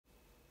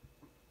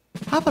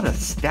How about a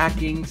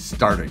stacking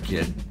starter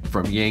kit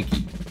from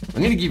Yankee?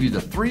 I'm going to give you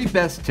the 3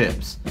 best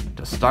tips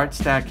to start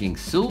stacking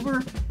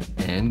silver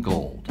and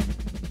gold.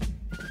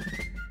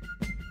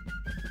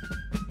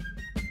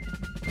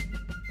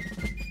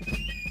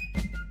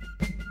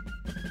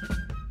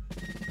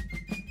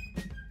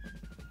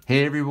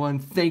 Hey everyone,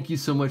 thank you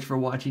so much for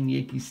watching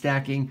Yankee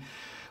Stacking.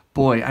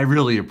 Boy, I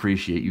really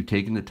appreciate you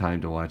taking the time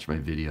to watch my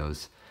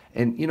videos.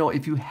 And you know,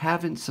 if you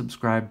haven't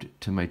subscribed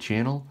to my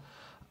channel,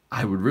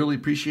 I would really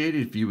appreciate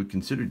it if you would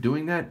consider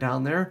doing that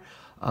down there.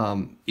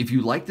 If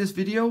you like this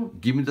video,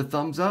 give me the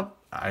thumbs up.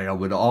 I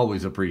would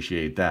always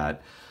appreciate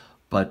that.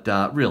 But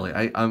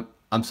really,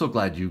 I'm so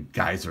glad you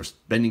guys are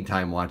spending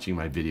time watching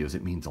my videos.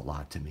 It means a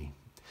lot to me.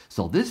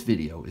 So this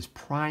video is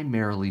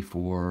primarily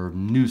for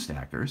new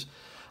stackers.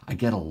 I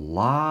get a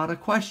lot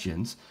of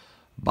questions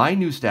by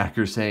new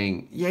stackers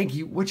saying,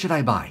 Yankee, what should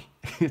I buy?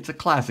 It's a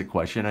classic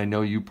question. I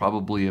know you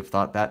probably have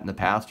thought that in the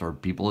past, or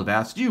people have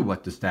asked you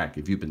what to stack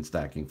if you've been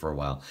stacking for a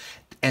while.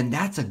 And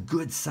that's a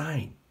good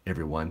sign,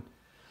 everyone.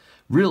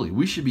 Really,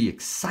 we should be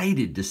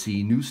excited to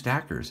see new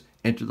stackers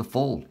enter the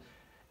fold.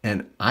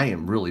 And I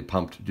am really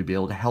pumped to be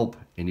able to help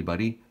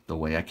anybody the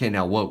way I can.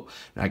 Now, whoa,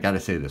 I got to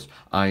say this.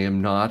 I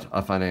am not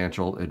a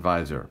financial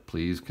advisor.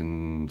 Please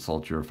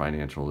consult your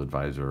financial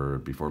advisor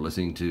before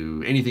listening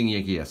to anything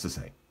Yankee has to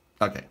say.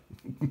 Okay,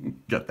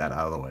 get that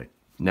out of the way.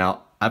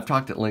 Now, I've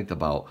talked at length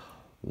about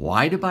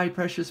why to buy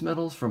precious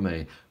metals from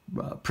a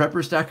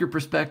prepper stacker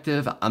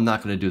perspective. I'm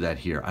not going to do that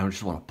here. I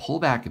just want to pull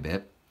back a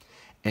bit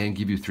and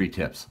give you 3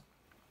 tips.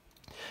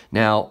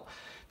 Now,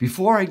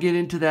 before I get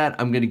into that,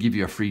 I'm going to give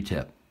you a free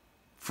tip.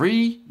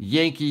 Free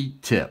Yankee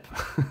tip.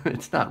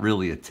 It's not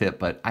really a tip,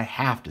 but I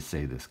have to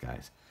say this,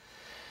 guys.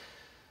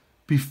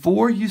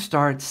 Before you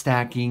start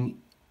stacking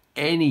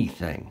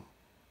anything,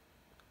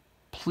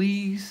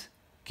 please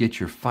get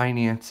your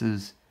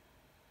finances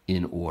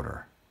in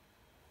order.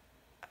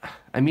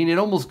 I mean, it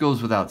almost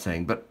goes without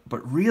saying, but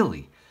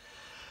really,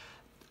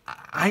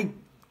 I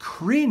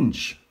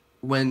cringe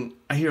when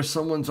I hear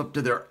someone's up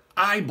to their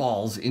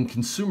eyeballs in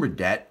consumer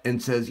debt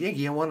and says,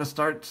 Yankee, I want to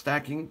start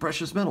stacking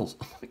precious metals.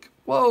 I'm like,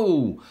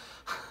 whoa.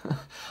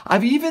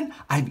 I've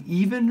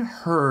even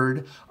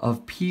heard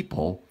of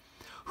people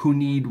who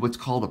need what's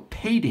called a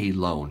payday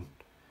loan,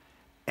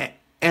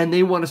 and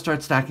they want to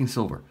start stacking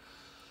silver.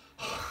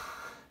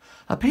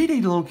 A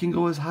payday loan can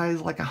go as high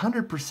as like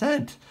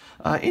 100%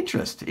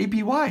 interest,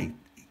 APY.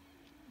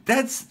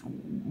 That's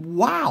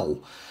wow.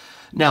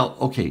 Now,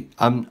 okay,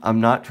 I'm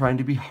not trying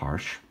to be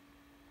harsh.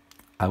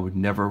 I would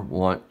never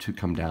want to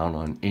come down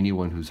on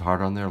anyone who's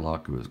hard on their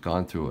luck, who has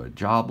gone through a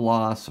job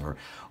loss or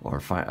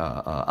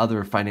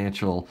other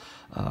financial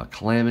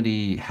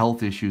calamity,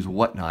 health issues,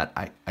 whatnot.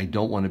 I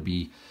don't want to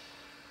be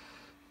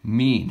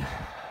mean,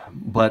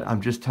 but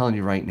I'm just telling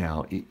you right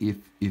now,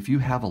 if you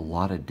have a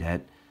lot of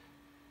debt,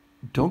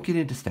 don't get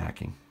into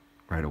stacking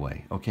right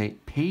away, okay?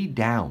 Pay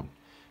down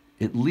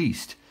at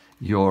least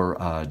your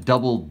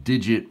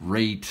double-digit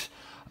rate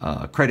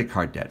credit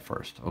card debt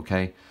first,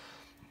 okay?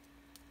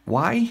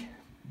 Why?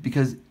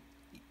 Because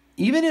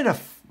even in a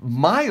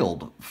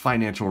mild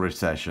financial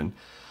recession,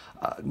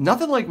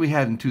 nothing like we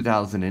had in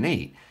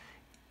 2008,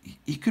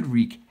 it could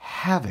wreak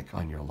havoc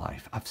on your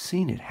life. I've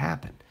seen it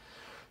happen.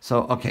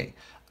 So, okay,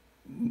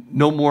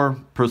 no more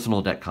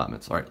personal debt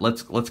comments. All right,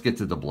 let's get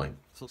to the bling.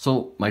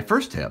 So my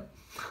first tip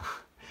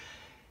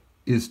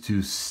is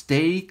to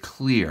stay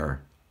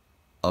clear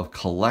of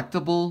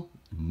collectible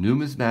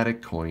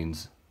numismatic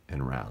coins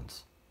and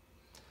rounds.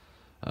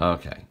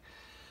 Okay.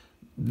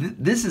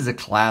 This is a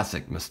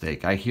classic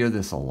mistake. I hear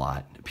this a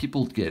lot.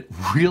 People get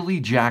really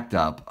jacked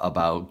up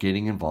about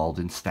getting involved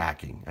in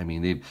stacking. I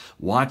mean, they've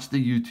watched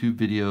the YouTube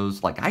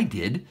videos like I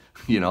did.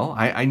 You know,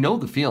 I know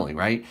the feeling,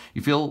 right?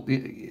 You feel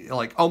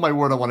like, oh my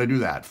word, I want to do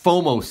that.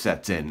 FOMO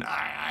sets in.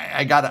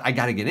 I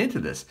gotta get into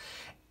this.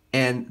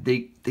 And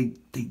they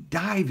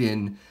dive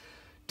in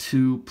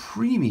to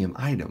premium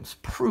items,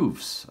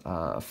 proofs,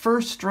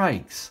 first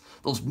strikes,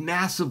 those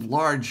massive,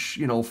 large,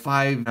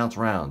 5-ounce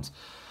rounds.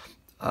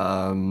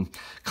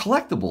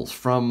 Collectibles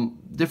from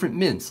different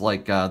mints,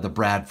 like the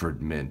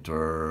Bradford Mint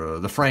or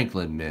the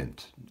Franklin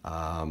Mint.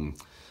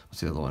 What's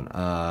the other one?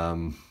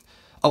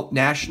 Oh,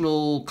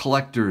 National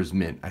Collectors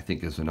Mint, I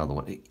think is another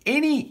one.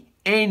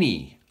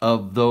 Any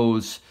of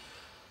those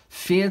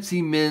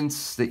fancy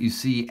mints that you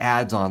see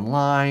ads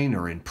online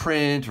or in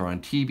print or on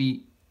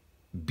TV,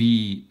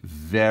 be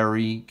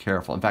very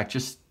careful. In fact,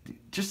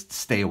 just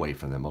stay away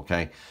from them,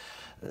 okay?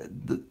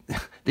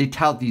 They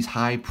tout these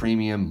high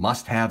premium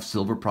must-have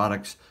silver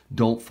products.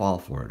 Don't fall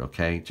for it,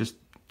 okay? Just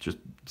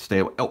stay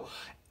away. Oh,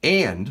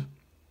 and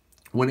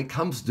when it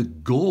comes to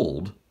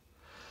gold,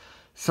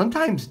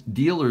 sometimes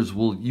dealers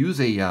will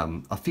use a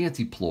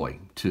fancy ploy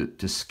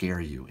to scare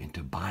you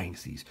into buying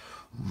these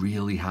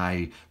really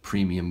high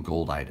premium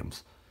gold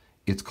items.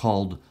 It's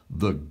called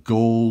the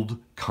gold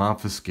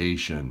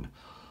confiscation.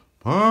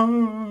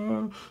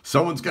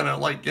 Someone's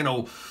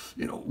gonna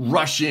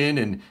rush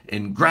in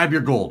and grab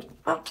your gold.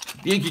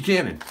 Yankee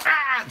Cannon.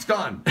 It's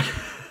gone.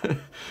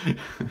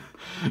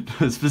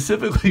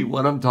 Specifically,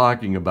 what I'm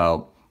talking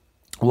about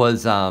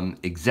was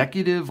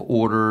Executive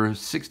Order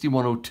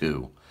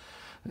 6102.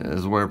 This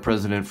is where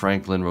President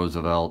Franklin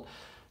Roosevelt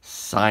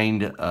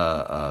signed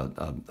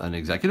an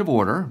executive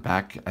order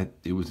back,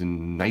 it was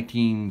in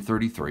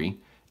 1933,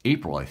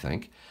 April, I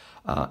think,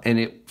 and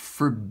it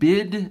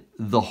forbid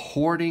the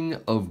hoarding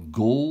of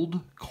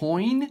gold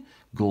coin,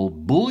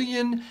 gold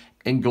bullion,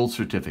 and gold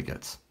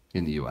certificates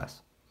in the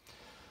U.S.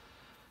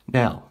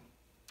 Now,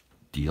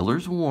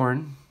 dealers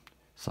warn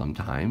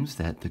sometimes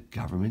that the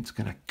government's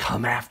going to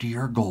come after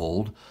your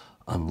gold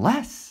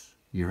unless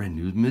you're a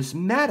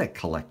numismatic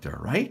collector,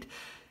 right?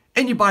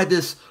 And you buy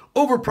this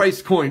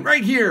overpriced coin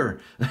right here.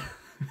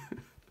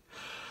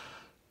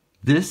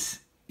 This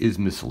is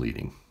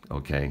misleading,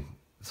 okay?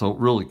 So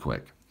really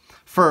quick.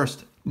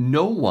 First,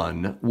 no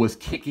one was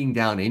kicking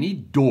down any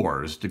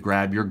doors to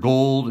grab your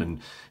gold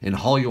and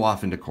haul you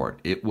off into court.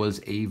 It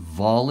was a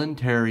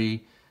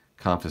voluntary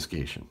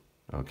confiscation,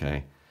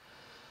 okay?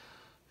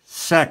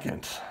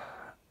 Second,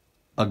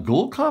 a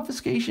gold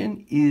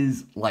confiscation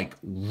is like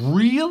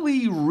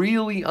really,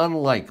 really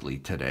unlikely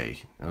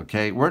today,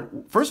 okay?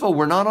 First of all,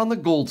 we're not on the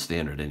gold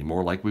standard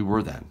anymore like we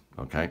were then,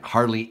 okay?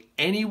 Hardly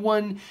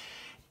anyone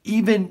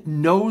even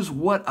knows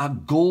what a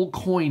gold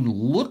coin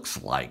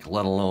looks like,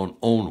 let alone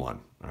own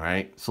one, all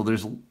right? So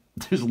there's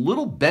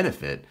little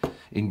benefit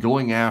in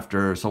going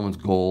after someone's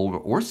gold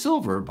or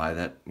silver by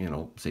that,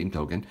 same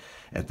token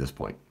at this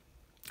point.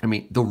 I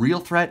mean, the real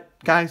threat,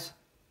 guys,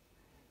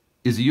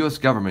 is the U.S.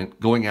 government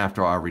going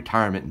after our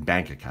retirement and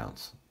bank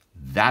accounts.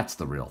 That's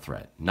the real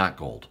threat, not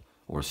gold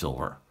or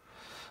silver.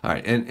 All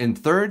right, and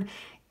third,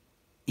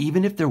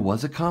 even if there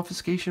was a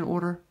confiscation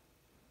order,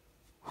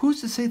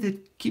 who's to say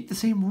that keep the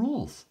same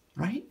rules,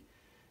 right?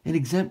 And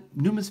exempt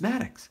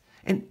numismatics.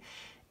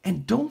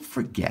 And don't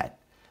forget,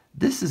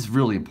 this is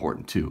really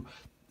important too.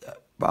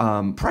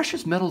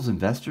 Precious metals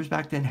investors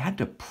back then had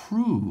to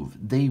prove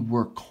they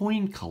were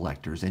coin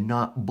collectors and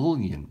not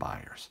bullion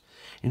buyers.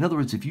 In other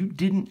words, if you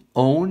didn't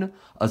own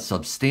a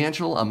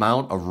substantial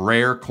amount of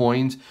rare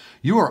coins,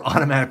 you are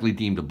automatically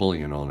deemed a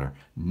bullion owner,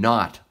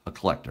 not a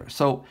collector.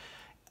 So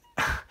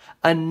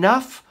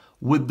enough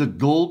with the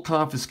gold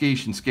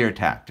confiscation scare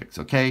tactics,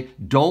 okay?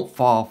 Don't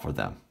fall for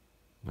them,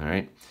 all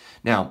right?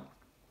 Now,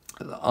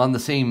 on the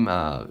same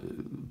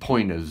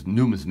point as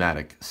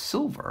numismatic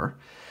silver,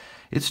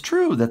 it's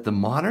true that the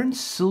modern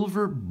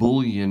silver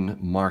bullion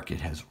market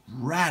has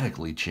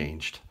radically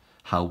changed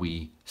how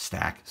we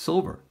stack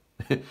silver.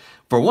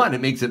 For one,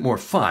 it makes it more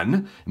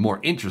fun, more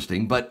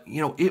interesting, but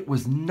it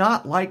was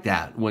not like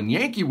that. When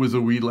Yankee was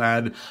a wee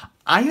lad,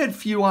 I had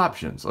few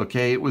options,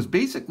 okay? It was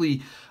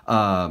basically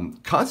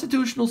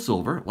constitutional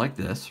silver, like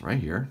this, right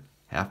here,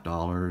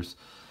 $50.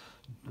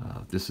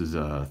 This is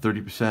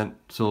 30%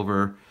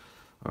 silver,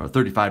 or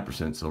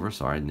 35% silver,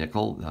 sorry,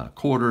 nickel,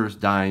 quarters,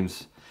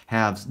 dimes,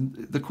 halves.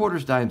 The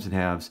quarters, dimes, and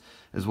halves,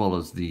 as well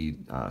as the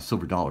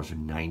silver dollars, are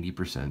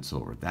 90%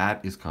 silver.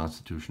 That is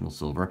constitutional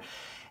silver.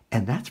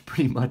 And that's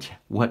pretty much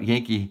what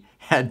Yankee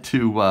had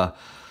to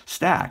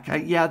stack.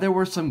 Yeah, there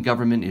were some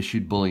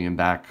government-issued bullion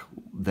back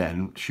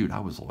then. Shoot, I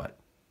was,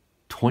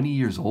 20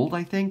 years old,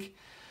 I think?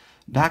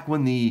 Back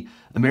when the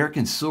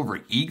American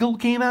Silver Eagle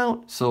came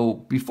out. So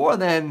before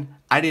then,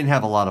 I didn't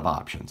have a lot of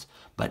options.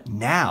 But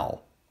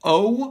now,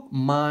 oh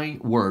my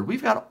word,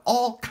 we've got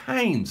all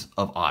kinds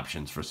of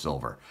options for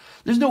silver.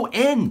 There's no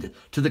end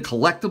to the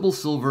collectible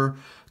silver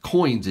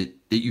coins that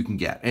you can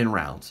get, and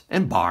rounds,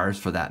 and bars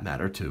for that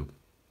matter too.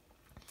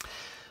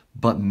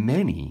 But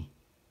many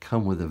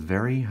come with a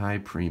very high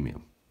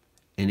premium,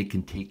 and it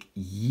can take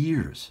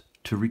years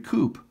to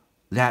recoup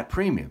that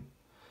premium.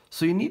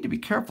 So you need to be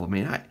careful. I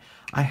mean,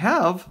 I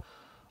have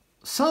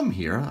some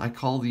here. I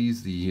call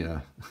these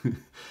the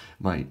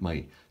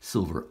my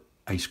silver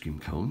ice cream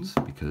cones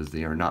because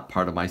they are not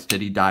part of my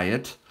steady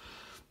diet.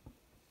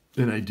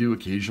 And I do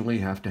occasionally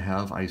have to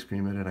have ice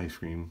cream at an ice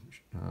cream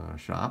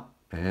shop,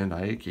 and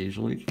I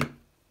occasionally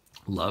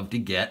love to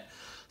get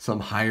some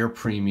higher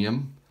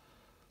premium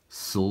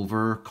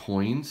silver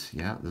coins.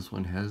 Yeah, this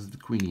one has the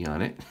Queenie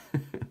on it.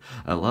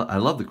 I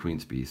love the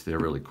Queen's Beast. They're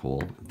really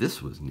cool. This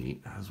was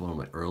neat. That was one of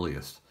my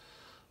earliest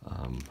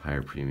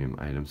higher premium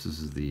items. This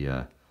is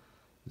the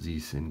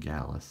Z-Sin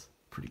Gallus.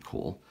 Pretty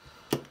cool.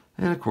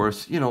 And of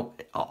course,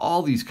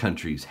 all these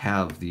countries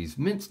have these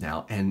mints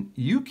now, and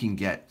you can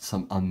get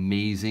some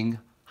amazing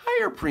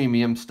higher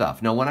premium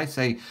stuff. Now, when I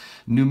say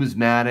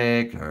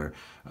numismatic, or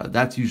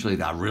that's usually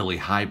that really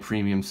high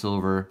premium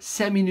silver.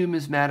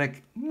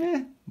 Semi-numismatic,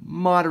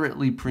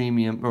 moderately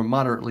premium or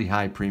moderately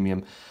high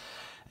premium.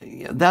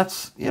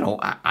 That's,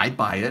 I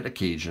buy it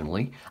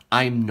occasionally.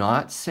 I'm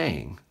not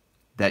saying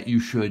that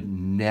you should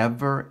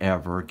never,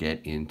 ever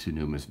get into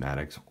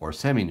numismatics or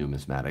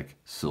semi-numismatic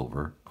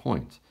silver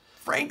coins.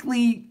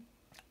 Frankly,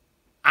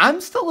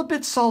 I'm still a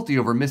bit salty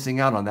over missing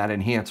out on that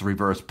enhanced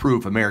reverse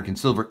proof American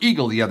Silver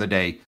Eagle the other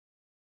day.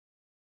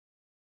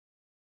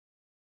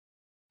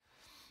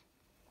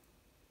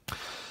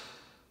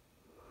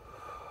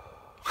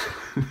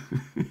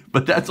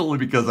 But that's only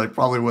because I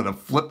probably would have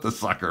flipped the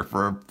sucker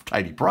for a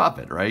tidy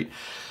profit, right?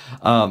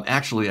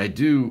 Actually, I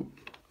do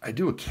I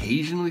do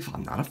occasionally,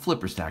 I'm not a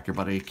flipper stacker,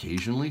 but I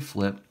occasionally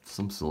flip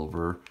some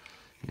silver.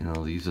 You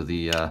know, these are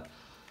the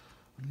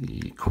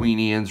Queen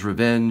Anne's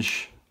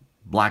Revenge,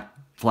 Black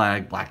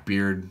Flag,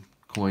 Blackbeard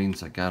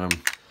coins. I got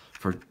them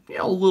for, you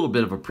know, a little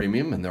bit of a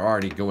premium, and they're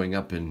already going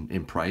up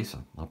in price.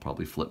 I'll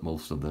probably flip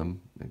most of them,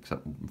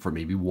 except for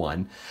maybe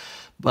one.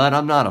 But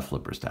I'm not a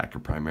flipper stacker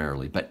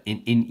primarily. But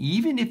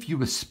even if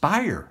you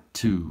aspire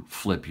to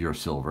flip your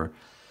silver,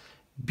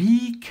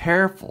 be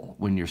careful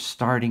when you're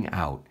starting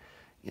out.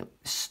 You know,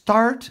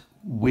 start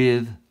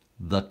with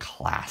the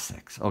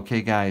classics,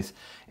 okay, guys?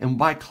 And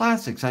by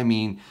classics, I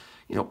mean,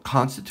 you know,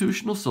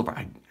 constitutional silver.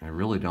 I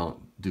really don't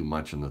do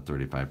much in the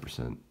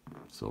 35%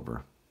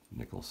 silver.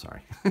 Nickel,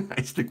 sorry.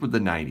 I stick with the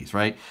 90s,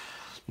 right?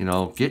 You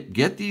know,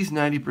 get these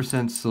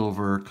 90%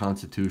 silver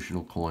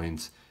constitutional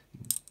coins.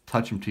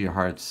 Touch them to your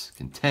heart's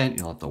content. You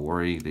don't have to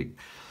worry. They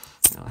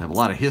have a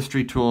lot of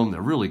history to them.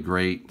 They're really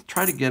great.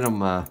 Try to get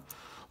them a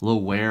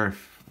little wear,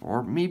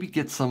 or maybe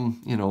get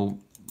some, you know,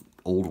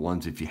 old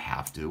ones if you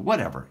have to.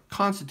 Whatever.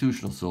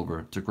 Constitutional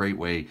silver, it's a great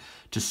way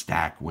to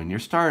stack when you're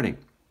starting.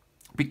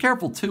 Be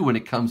careful, too, when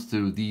it comes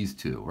to these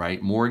two,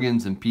 right?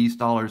 Morgans and peace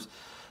dollars.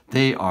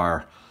 They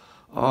are...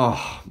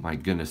 oh, my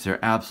goodness,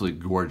 they're absolutely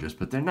gorgeous,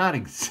 but they're not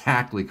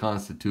exactly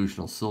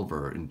constitutional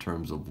silver in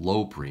terms of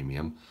low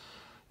premium.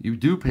 You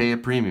do pay a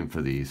premium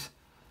for these.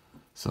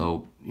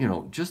 So, you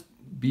know, just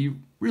be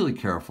really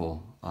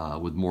careful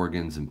with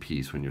Morgans and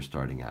Peace when you're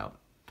starting out.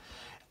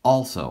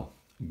 Also,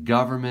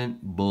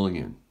 government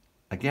bullion.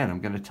 Again, I'm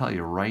going to tell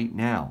you right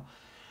now,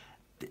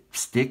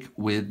 stick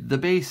with the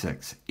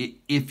basics.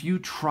 If you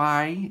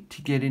try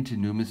to get into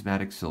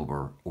numismatic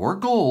silver or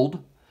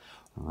gold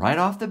right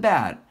off the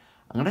bat,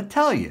 I'm going to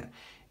tell you,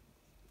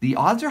 the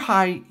odds are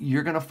high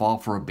you're going to fall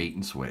for a bait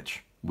and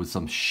switch with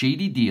some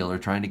shady dealer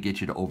trying to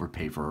get you to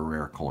overpay for a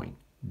rare coin.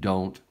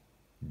 Don't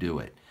do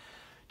it.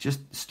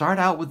 Just start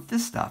out with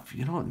this stuff.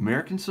 You know,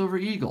 American Silver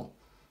Eagle.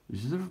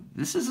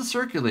 This is a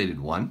circulated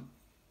one.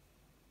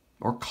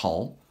 Or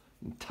cull.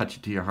 Touch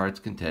it to your heart's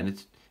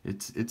content.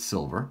 It's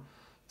silver.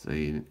 So,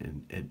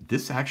 and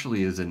this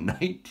actually is in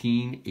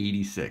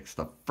 1986,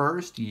 the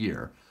first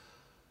year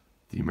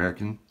the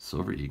American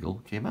Silver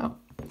Eagle came out.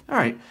 All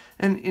right,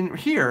 and in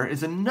here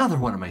is another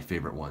one of my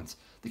favorite ones,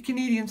 the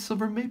Canadian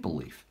Silver Maple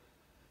Leaf.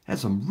 It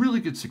has some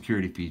really good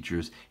security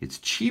features. It's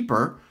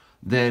cheaper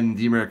than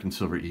the American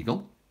Silver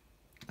Eagle.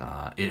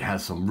 It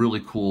has some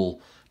really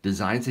cool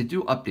designs. They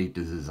do update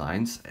the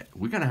designs.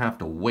 We're going to have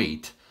to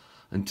wait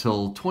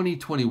until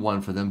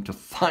 2021 for them to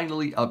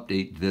finally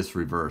update this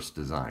reverse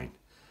design.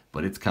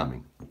 But it's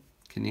coming.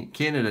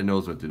 Canada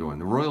knows what they're doing.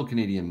 The Royal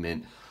Canadian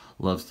Mint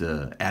loves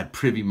to add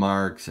privy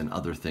marks and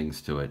other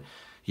things to it.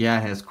 Yeah,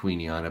 it has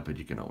Queenie on it, but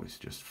you can always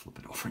just flip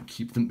it over and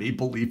keep the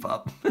maple leaf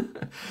up.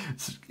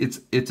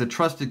 it's a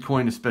trusted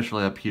coin,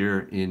 especially up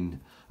here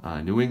in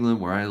New England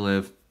where I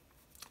live.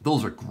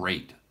 Those are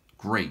great,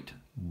 great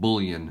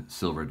bullion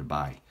silver to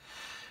buy.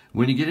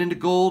 When you get into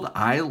gold,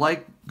 I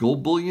like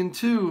gold bullion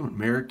too.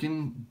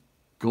 American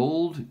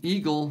Gold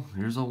Eagle.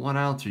 Here's a 1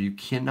 ouncer. You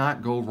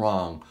cannot go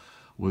wrong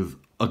with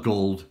a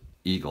gold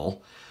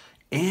eagle.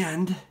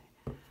 And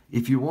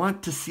if you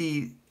want to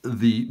see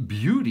the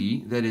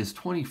beauty that is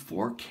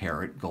 24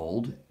 karat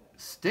gold,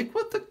 stick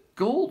with the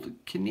gold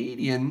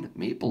Canadian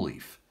maple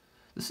leaf.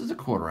 This is a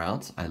 1/4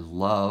 ounce. I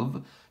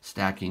love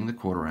stacking the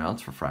 1/4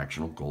 ounce for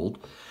fractional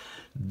gold.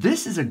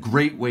 This is a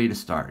great way to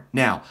start.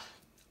 Now,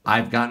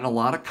 I've gotten a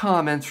lot of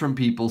comments from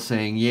people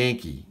saying,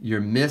 Yankee,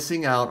 you're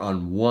missing out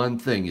on one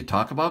thing. You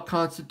talk about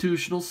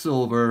constitutional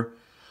silver.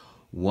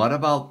 What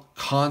about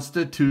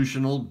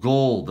constitutional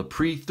gold, the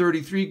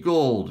pre-33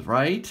 gold,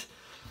 right?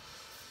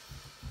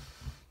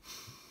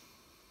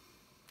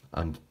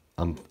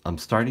 I'm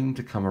starting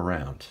to come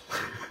around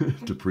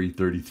to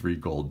pre-33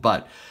 gold,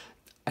 but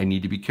I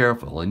need to be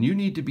careful, and you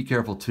need to be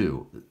careful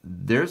too.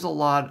 There's a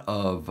lot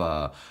of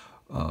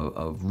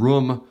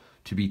room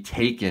to be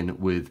taken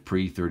with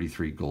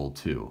pre-33 gold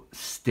too.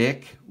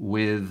 Stick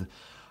with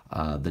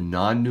the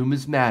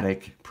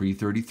non-numismatic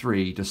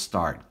pre-33 to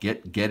start.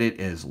 Get it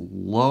as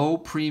low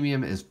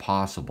premium as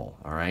possible.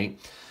 All right,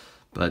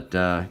 but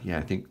yeah,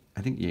 I think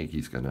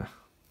Yankee's gonna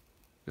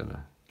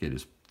get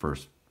his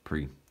first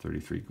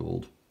pre-33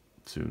 gold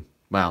soon.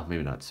 Well,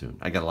 maybe not soon.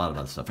 I got a lot of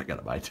other stuff I got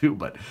to buy too,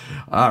 but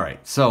all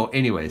right. So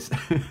anyways,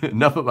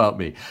 enough about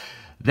me.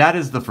 That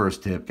is the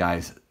first tip,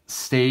 guys.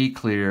 Stay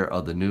clear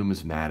of the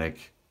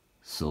numismatic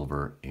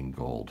silver and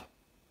gold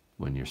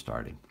when you're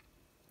starting.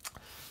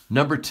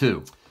 Number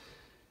 2,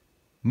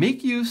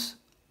 make use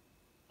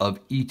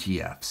of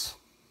ETFs.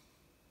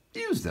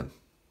 Use them.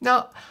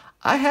 Now,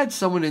 I had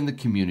someone in the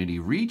community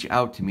reach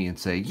out to me and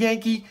say,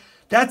 Yankee,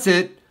 that's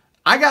it.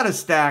 I got a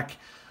stack.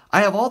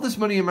 I have all this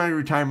money in my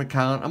retirement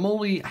account. I'm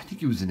only, I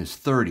think he was in his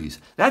 30s.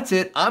 That's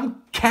it.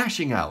 I'm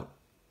cashing out.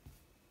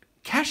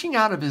 Cashing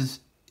out of his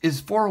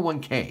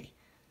 401k.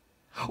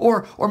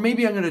 Or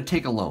maybe I'm going to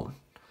take a loan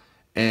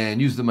and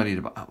use the money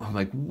to buy. I'm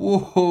like,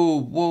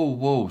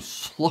 whoa,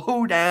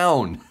 slow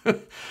down.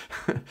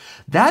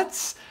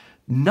 That's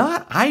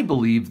not, I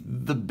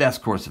believe, the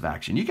best course of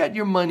action. You got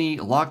your money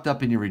locked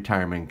up in your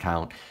retirement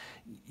account.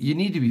 you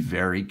need to be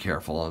very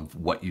careful of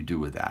what you do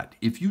with that.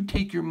 If you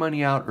take your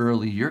money out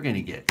early, you're going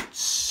to get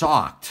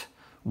socked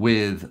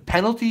with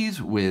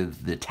penalties,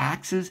 with the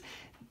taxes.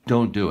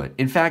 Don't do it.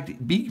 In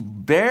fact, be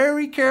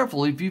very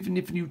careful even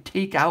if you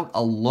take out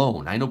a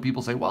loan. I know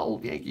people say, well,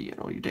 Yankee,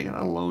 you're taking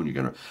out a loan, you're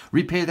going to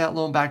repay that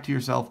loan back to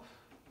yourself.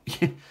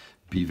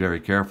 Be very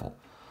careful.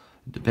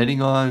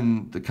 Depending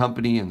on the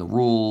company and the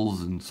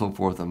rules and so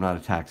forth, I'm not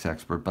a tax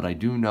expert, but I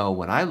do know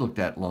when I looked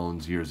at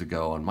loans years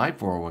ago on my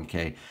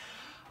 401k,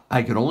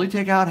 I could only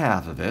take out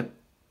half of it.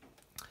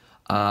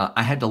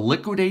 I had to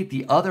liquidate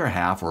the other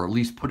half, or at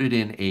least put it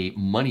in a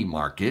money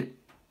market,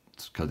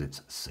 because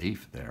it's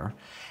safe there.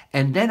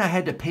 And then I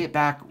had to pay it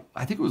back,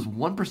 I think it was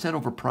 1%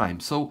 over prime.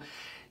 So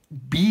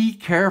be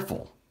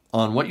careful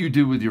on what you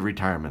do with your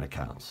retirement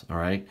accounts, all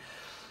right?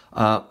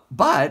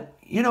 But,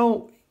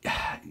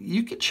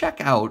 you can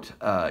check out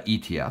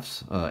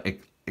ETFs,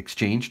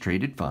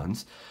 exchange-traded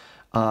funds,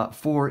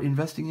 for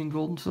investing in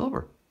gold and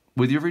silver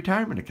with your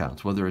retirement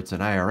accounts, whether it's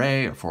an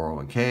IRA, a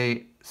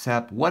 401k,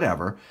 SEP,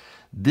 whatever.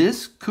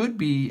 This could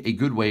be a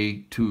good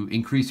way to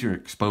increase your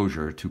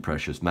exposure to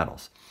precious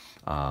metals.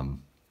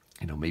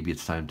 Maybe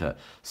it's time to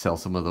sell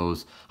some of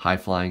those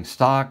high-flying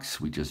stocks.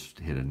 We just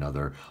hit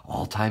another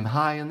all-time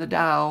high in the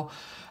Dow.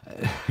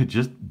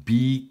 Just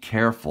be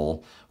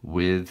careful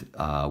with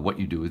what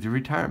you do with your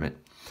retirement.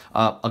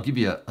 I'll give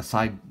you a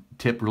side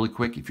tip really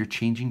quick. If you're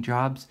changing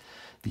jobs,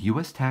 the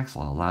U.S. tax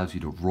law allows you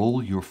to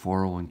roll your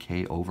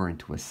 401k over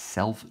into a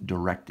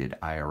self-directed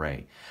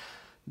IRA.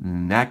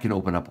 And that can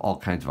open up all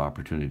kinds of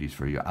opportunities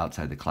for you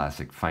outside the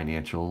classic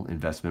financial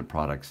investment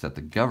products that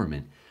the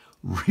government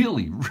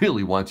really,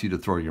 really wants you to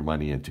throw your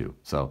money into.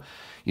 So,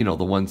 the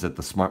ones that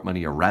the smart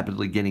money are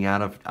rapidly getting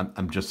out of,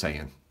 I'm just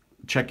saying,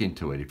 check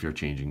into it if you're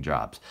changing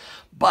jobs.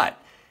 But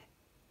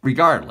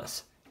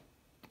regardless,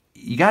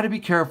 you got to be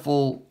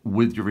careful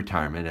with your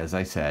retirement. As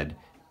I said,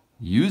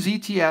 use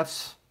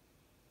ETFs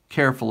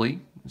carefully,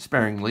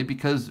 sparingly,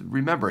 because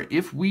remember,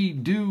 if we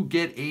do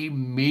get a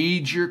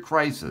major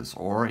crisis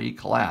or a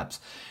collapse,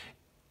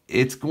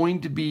 it's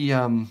going to be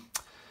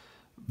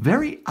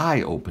very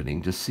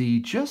eye-opening to see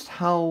just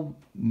how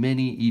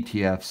many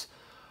ETFs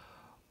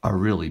are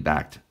really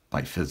backed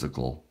by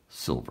physical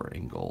silver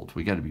and gold.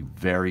 We got to be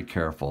very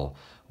careful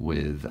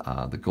with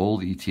the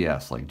gold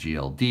ETFs like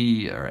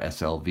GLD or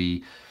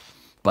SLV.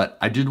 But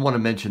I did want to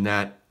mention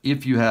that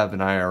if you have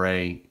an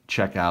IRA,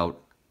 check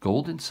out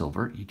gold and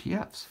silver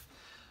ETFs.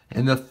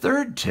 And the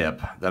third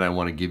tip that I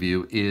want to give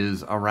you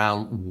is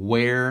around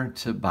where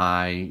to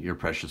buy your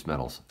precious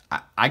metals.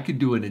 I could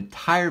do an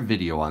entire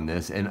video on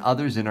this, and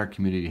others in our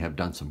community have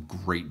done some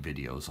great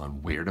videos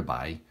on where to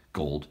buy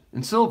gold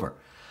and silver.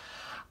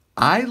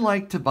 I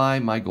like to buy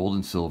my gold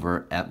and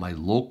silver at my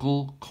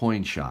local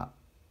coin shop.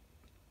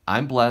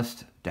 I'm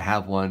blessed to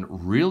have one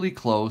really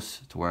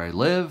close to where I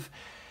live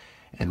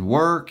and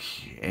work,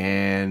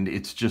 and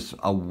it's just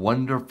a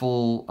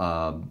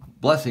wonderful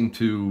blessing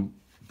to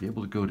be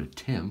able to go to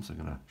Tim's. I'm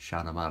going to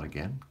shout him out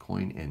again,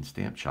 Coin and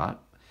Stamp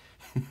Shop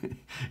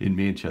in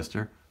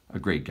Manchester, a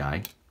great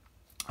guy.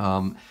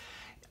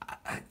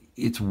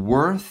 It's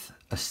worth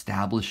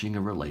establishing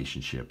a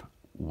relationship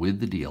with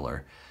the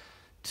dealer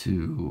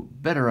to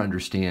better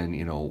understand,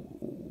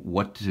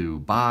 what to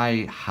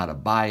buy, how to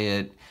buy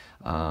it.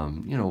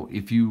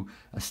 If you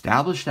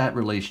establish that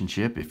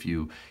relationship, if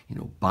you,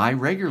 buy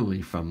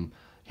regularly from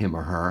him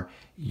or her,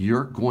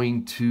 you're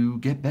going to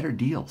get better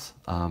deals.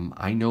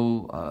 I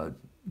know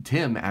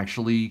Tim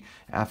actually,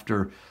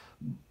 after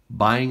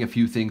buying a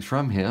few things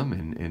from him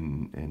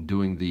and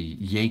doing the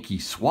Yankee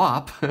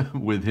swap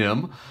with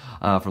him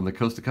from the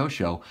Coast to Coast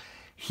show,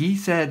 he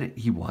said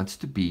he wants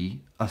to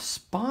be a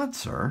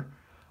sponsor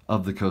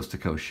of the Coast to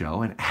Coast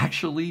show and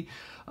actually,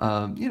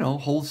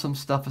 hold some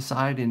stuff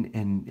aside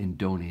and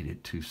donate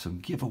it to some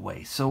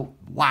giveaways. So,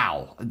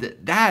 wow,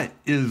 that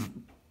is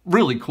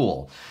really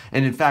cool.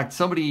 And in fact,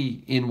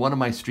 somebody in one of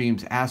my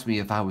streams asked me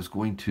if I was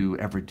going to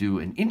ever do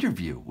an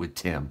interview with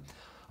Tim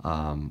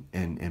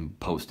and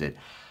post it.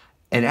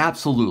 And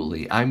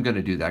absolutely, I'm going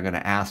to do that. I'm going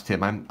to ask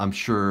Tim. I'm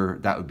sure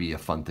that would be a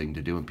fun thing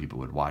to do and people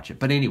would watch it.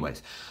 But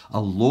anyways,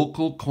 a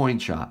local coin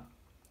shop.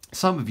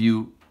 Some of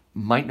you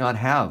might not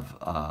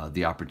have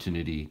the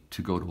opportunity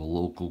to go to a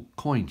local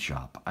coin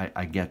shop.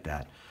 I get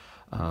that.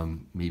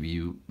 Maybe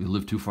you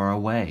live too far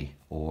away,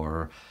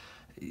 or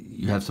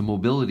you have some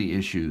mobility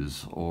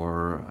issues,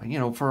 or,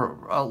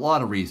 for a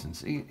lot of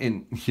reasons.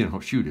 And,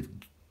 shoot, if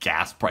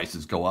gas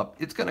prices go up,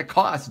 it's going to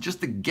cost just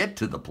to get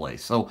to the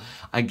place. So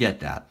I get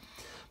that.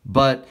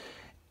 But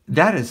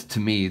that is, to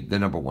me, the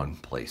number one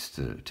place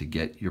to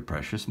get your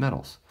precious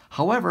metals.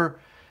 However,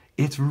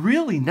 it's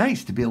really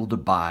nice to be able to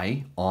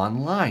buy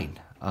online.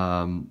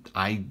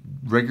 I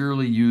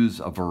regularly use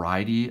a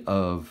variety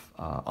of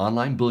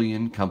online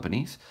bullion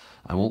companies.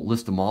 I won't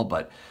list them all,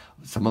 but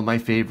some of my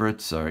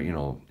favorites are,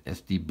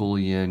 SD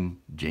Bullion,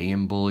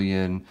 JM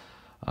Bullion,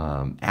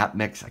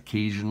 AppMex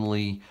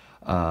occasionally.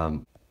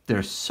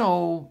 There's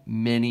so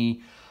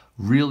many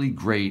really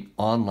great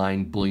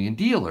online bullion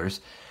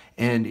dealers.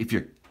 And if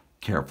you're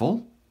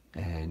careful,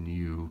 and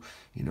you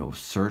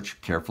search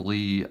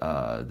carefully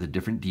the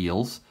different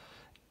deals,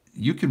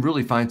 you can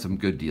really find some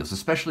good deals,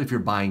 especially if you're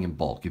buying in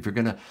bulk. If you're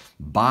going to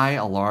buy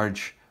a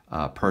large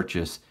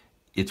purchase,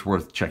 it's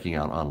worth checking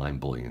out online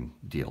bullion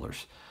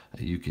dealers.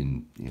 You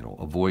can,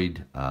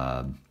 avoid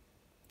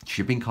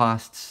shipping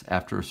costs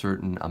after a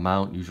certain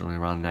amount, usually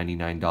around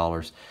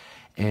 $99.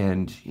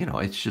 And,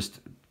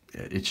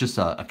 it's just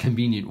a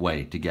convenient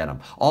way to get them.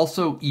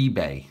 Also,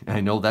 eBay.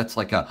 I know that's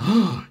like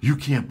you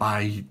can't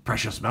buy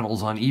precious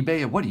metals on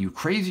eBay. What are you,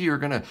 crazy? You're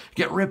going to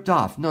get ripped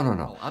off.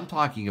 No. I'm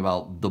talking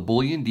about the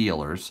bullion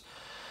dealers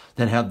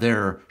that have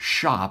their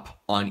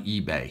shop on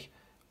eBay.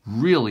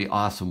 Really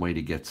awesome way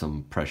to get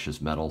some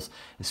precious metals,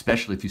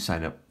 especially if you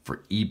sign up for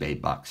eBay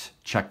Bucks.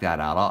 Check that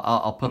out.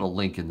 I'll put a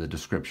link in the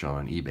description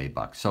on eBay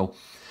Bucks. So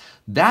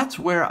that's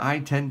where I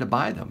tend to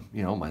buy them.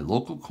 My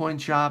local coin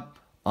shop,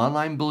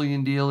 online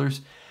bullion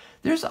dealers.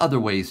 There's other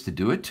ways to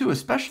do it too,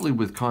 especially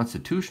with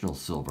constitutional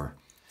silver.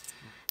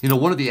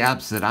 One of the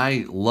apps that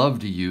I love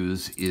to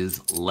use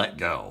is Let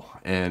Go.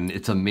 And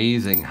it's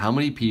amazing how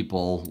many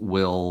people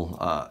will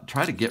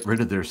try to get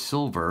rid of their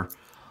silver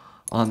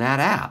on that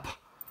app.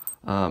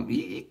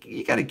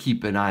 You got to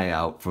keep an eye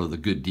out for the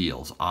good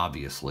deals,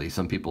 obviously.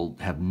 Some people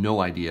have no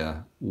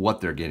idea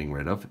what they're getting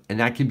rid of, and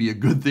that can be a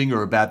good thing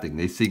or a bad thing.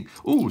 They think,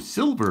 oh,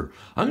 silver,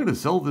 I'm going to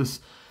sell this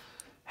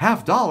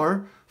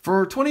 $50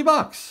 for 20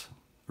 bucks.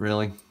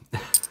 Really?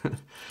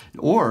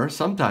 Or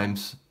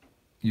sometimes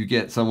you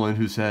get someone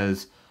who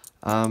says,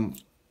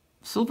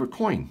 silver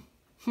coin,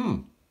 a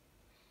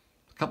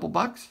couple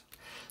bucks.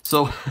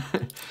 So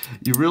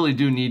you really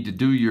do need to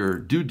do your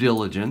due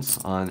diligence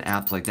on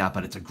apps like that,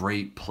 but it's a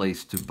great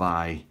place to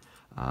buy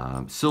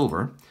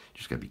silver.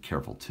 Just got to be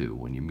careful too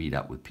when you meet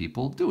up with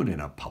people. Do it in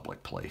a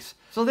public place.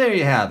 So there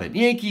you have it.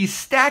 Yankee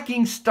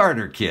Stacking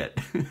Starter Kit.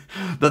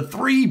 The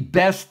 3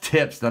 best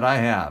tips that I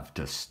have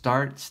to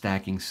start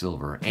stacking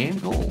silver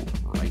and gold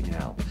right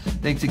now.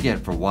 Thanks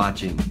again for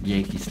watching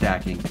Yankee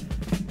Stacking,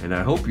 and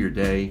I hope your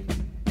day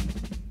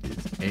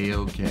is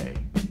A-OK.